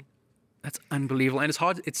insane. That's unbelievable. And it's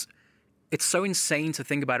hard. It's so insane to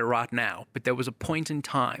think about it right now. But there was a point in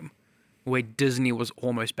time where Disney was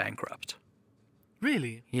almost bankrupt.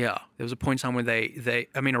 Really? Yeah. There was a point in time where they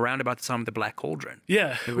around about the time of the Black Cauldron.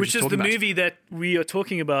 Yeah, We were which just is the talking about- movie that we are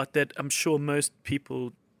talking about that I'm sure most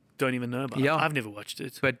people don't even know about. Yeah. I've never watched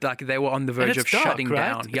it. But like they were on the And verge it's of dark, shutting right?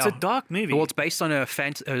 down. It's a dark movie. Well, it's based on a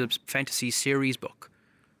fantasy series book.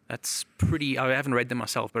 That's pretty. I haven't read them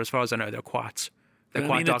myself, but as far as I know, they're quite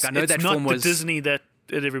dark. I know it's that not film was the Disney that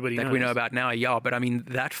everybody that knows. we know about now. Yeah, but I mean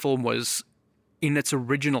that film was in its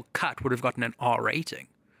original cut would have gotten an R rating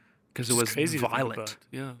because it It's was crazy to think violent. about.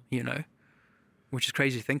 Yeah. You know, which is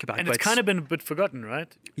crazy to think about. And but it's kind of been a bit forgotten,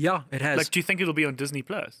 right? yeah, it has. Like, do you think it'll be on Disney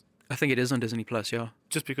Plus? I think it is on Disney Plus. Yeah.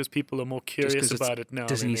 Just because people are more Just curious 'cause it's about it now. than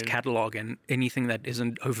Disney's they- catalog and anything that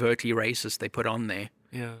isn't overtly racist, they put on there.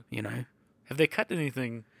 Yeah. You know, Have they cut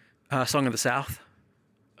anything? Song of the South.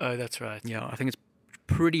 Oh, that's right. Yeah, I think it's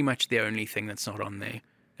pretty much the only thing that's not on there.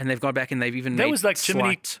 And they've gone back and they've even That made was like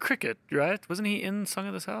Jiminy slight... Cricket, right? Wasn't he in Song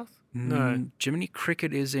of the South? No, Jiminy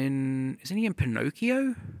Cricket is in... Isn't he in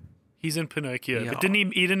Pinocchio? he's in Pinocchio. Yeah. But didn't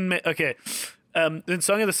he? He didn't. Okay. Then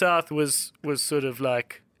Song of the South was sort of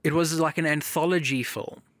like. It was like an anthology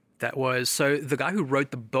film that was... So the guy who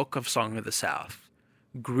wrote the book of Song of the South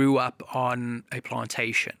grew up on a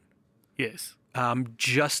plantation Yes.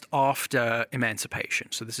 just after emancipation.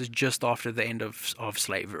 So this is just after the end of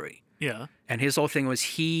slavery. Yeah. And his whole thing was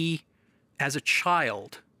he, as a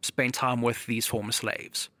child, spent time with these former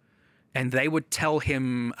slaves. And they would tell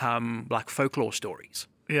him like folklore stories,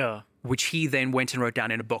 Yeah. which he then went and wrote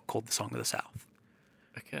down in a book called The Song of the South,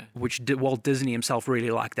 Okay. which Walt Disney himself really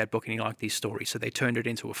liked that book and he liked these stories. So they turned it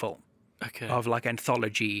into a film Okay. of like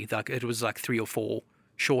anthology. Like it was like 3 or 4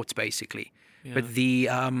 shorts basically. Yeah. But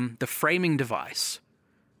the framing device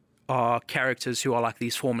are characters who are like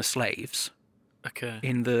these former slaves Okay.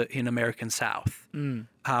 in American South. And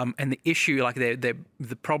the issue, like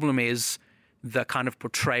the problem is the kind of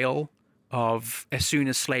portrayal of as soon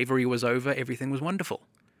as slavery was over, everything was wonderful,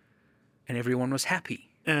 and everyone was happy,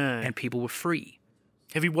 and people were free.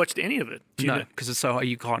 Have you watched any of it? Do you No, know? because it's so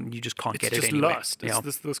you just can't It's get it just anywhere. lost. It's Yeah.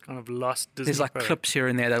 this kind of lost Disney. There's like product. clips here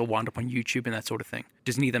and there that'll wind up on YouTube and that sort of thing.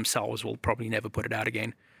 Disney themselves will probably never put it out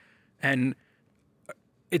again, and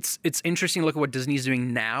it's interesting to look at what Disney's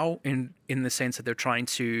doing now in the sense that they're trying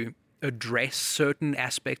to address certain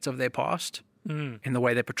aspects of their past in the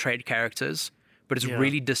way they portrayed characters, but it's Yeah.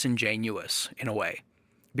 really disingenuous in a way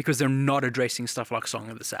because they're not addressing stuff like Song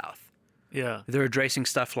of the South. Yeah. They're addressing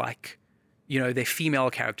stuff like, they're female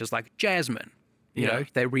characters like Jasmine. You Yeah. know,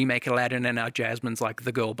 they remake Aladdin and now Jasmine's like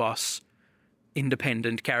the girl boss,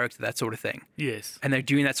 independent character, that sort of thing. Yes. And they're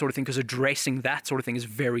doing that sort of thing because addressing that sort of thing is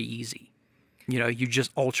very easy. You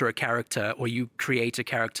just alter a character or you create a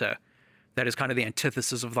character that is kind of the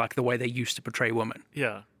antithesis of like the way they used to portray women.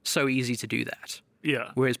 Yeah. So easy to do that.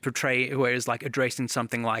 Yeah. Whereas like addressing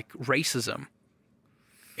something like racism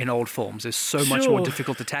in old forms is so much more Sure.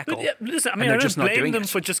 difficult to tackle. But yeah, listen, I and mean, they're I don't just not blame doing them it.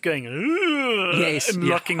 for just going "Ugh," Yes, and yeah.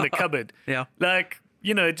 locking the cupboard. Yeah. Like,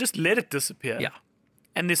 just let it disappear. Yeah.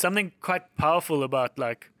 And there's something quite powerful about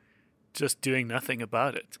like just doing nothing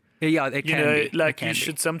about it. Yeah, it You can know, be. It like can you be.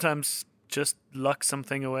 should sometimes just lock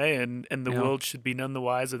something away and the Yeah. world should be none the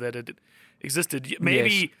wiser that it existed.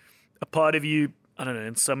 Maybe a part of you, I don't know,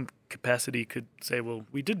 in some capacity could say, well,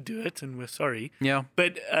 we did do it and we're sorry. Yeah.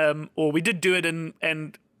 But or we did do it and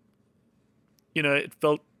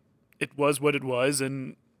it was what it was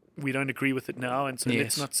and we don't agree with it now and so let's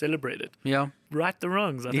Yes. not celebrate it. Yeah. Right the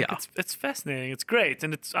wrongs. I think Yeah. it's fascinating. It's great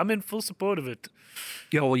and I'm in full support of it.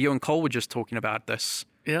 Yeah, well, you and Cole were just talking about this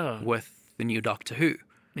Yeah. with the new Doctor Who,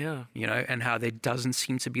 Yeah. and how there doesn't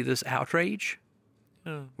seem to be this outrage,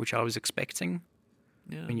 Yeah. which I was expecting.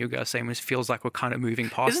 Yeah. And you guys saying it feels like we're kind of moving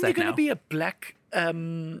past Isn't there that going now. to be a black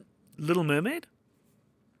Little Mermaid?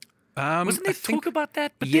 Wasn't there I think- talk about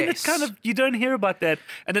that? But then yes. it kind of you don't hear about that,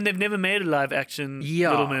 and then they've never made a live action Yeah.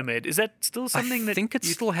 Little Mermaid. Is that still something I that think it's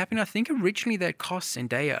you- still happening. I think originally they cast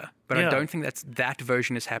Zendaya, but Yeah. I don't think that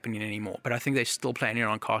version is happening anymore. But I think they're still planning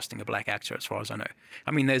on casting a black actor, as far as I know.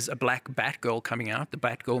 I mean, there's a black Batgirl coming out. The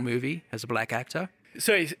Batgirl movie has a black actor.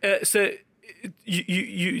 Sorry, so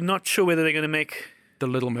you're not sure whether they're going to make The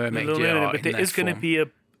Little Mermaid, Little yeah, Mermaid, but in there that is going to form. be a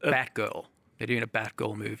Batgirl. They're doing a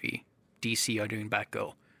Batgirl movie. DC are doing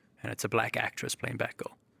Batgirl, and it's a black actress playing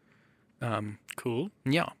Batgirl. cool.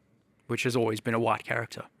 Yeah, which has always been a white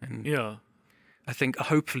character, and Yeah, I think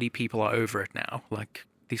hopefully people are over it now. Like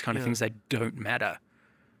these kind of Yeah. things, they don't matter.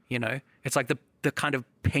 It's like the kind of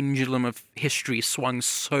pendulum of history swung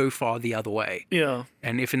so far the other way. yeah,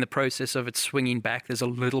 And if in the process of it swinging back, there's a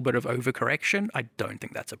little bit of overcorrection, I don't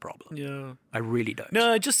think that's a problem. yeah. I really don't.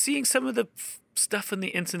 No, just seeing some of the stuff on the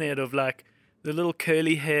internet of like the little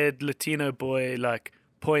curly-haired Latino boy like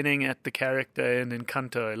pointing at the character in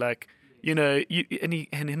Encanto, like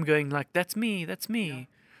and him going like, "That's me, that's me,"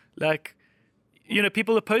 like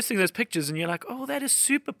people are posting those pictures and you're like, oh, that is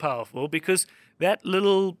super powerful because that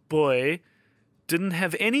little boy didn't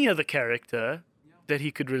have any other character that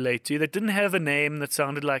he could relate to, that didn't have a name that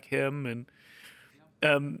sounded like him.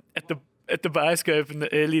 And at the Bioscope in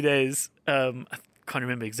the early days, I can't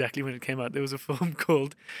remember exactly when it came out, there was a film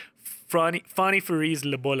called Fani Fari's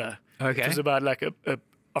Lobola. Okay. It was about like a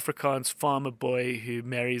Afrikaans farmer boy who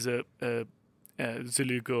marries a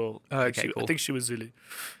Zulu girl. Okay, cool. I think she was Zulu.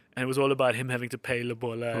 And it was all about him having to pay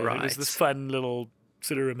Lobola. Right. It was this fun little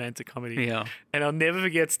sort of romantic comedy. Yeah. And I'll never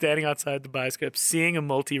forget standing outside the Bioscope, seeing a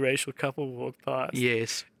multiracial couple walk past.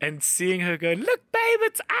 Yes. And seeing her go, look, babe,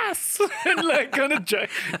 it's us. And like kind of joke,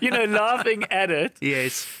 laughing at it.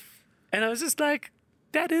 Yes. And I was just like,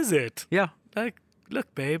 that is it. Yeah. Like,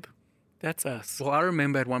 look, babe, that's us. Well, I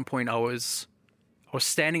remember at one point I was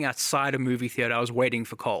standing outside a movie theater. I was waiting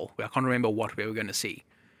for Cole. I can't remember what we were going to see.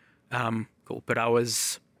 Cool. But I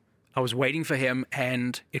was waiting for him,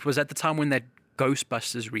 and it was at the time when that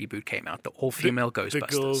Ghostbusters reboot came out, the all-female Ghostbusters. The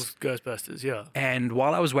girls Ghostbusters, yeah. And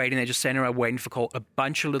while I was waiting, they're just standing around waiting for Cole. A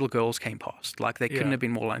bunch of little girls came past. Like, they couldn't have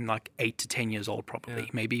been more than like 8 to 10 years old, probably,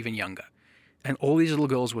 maybe even younger. And all these little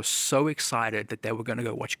girls were so excited that they were going to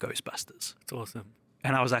go watch Ghostbusters. It's awesome.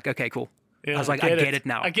 And I was like, okay, cool. Yeah, I was like, I get it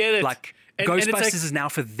now. I get it. Like, And Ghostbusters it's like, is now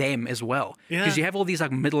for them as well. Yeah. Because you have all these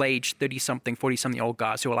like middle-aged, 30-something, 40-something old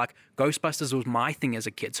guys who are like, Ghostbusters was my thing as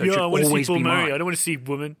a kid, so it should I want to see always Bill be Murray. mine. I don't want to see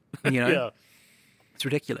women. You know? Yeah. It's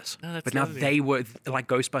ridiculous. No, that's but now lovely. they were, like,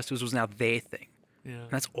 Ghostbusters was now their thing. Yeah.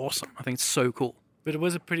 And that's awesome. I think it's so cool. But it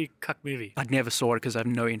was a pretty cuck movie. I'd never saw it because I have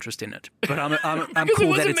no interest in it. But I'm Because it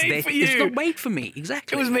cool that wasn't it's made there. for you. It's not made for me.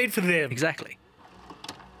 Exactly. It was made for them. Exactly.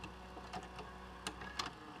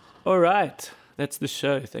 All right. That's the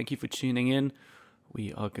show. Thank you for tuning in.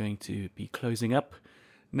 We are going to be closing up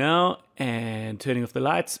now and turning off the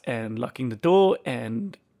lights and locking the door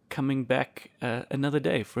and coming back another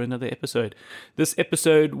day for another episode. This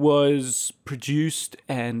episode was produced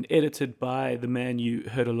and edited by the man you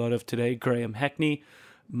heard a lot of today, Graeme Hackney.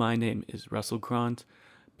 My name is Russell Grant.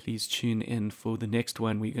 Please tune in for the next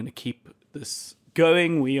one. We're going to keep this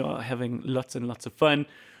going. We are having lots and lots of fun.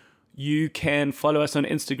 You can follow us on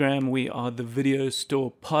Instagram. We are the Video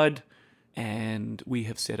Store Pod, and we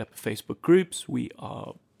have set up Facebook groups. We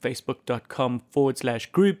are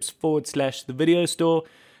facebook.com/groups/the Video Store.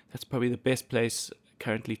 That's probably the best place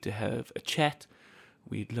currently to have a chat.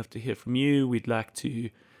 We'd love to hear from you. We'd like to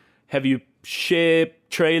have you share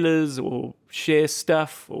trailers or share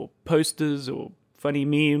stuff or posters or funny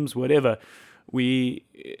memes, whatever. We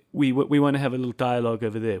want to have a little dialogue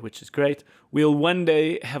over there, which is great. We'll one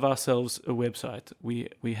day have ourselves a website. We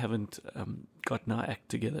haven't gotten our act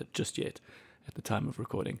together just yet at the time of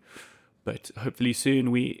recording. But hopefully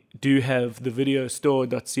soon we do have the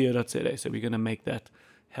videostore.co.za, so we're going to make that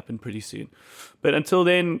happen pretty soon. But until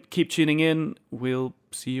then, keep tuning in. We'll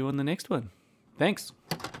see you on the next one. Thanks.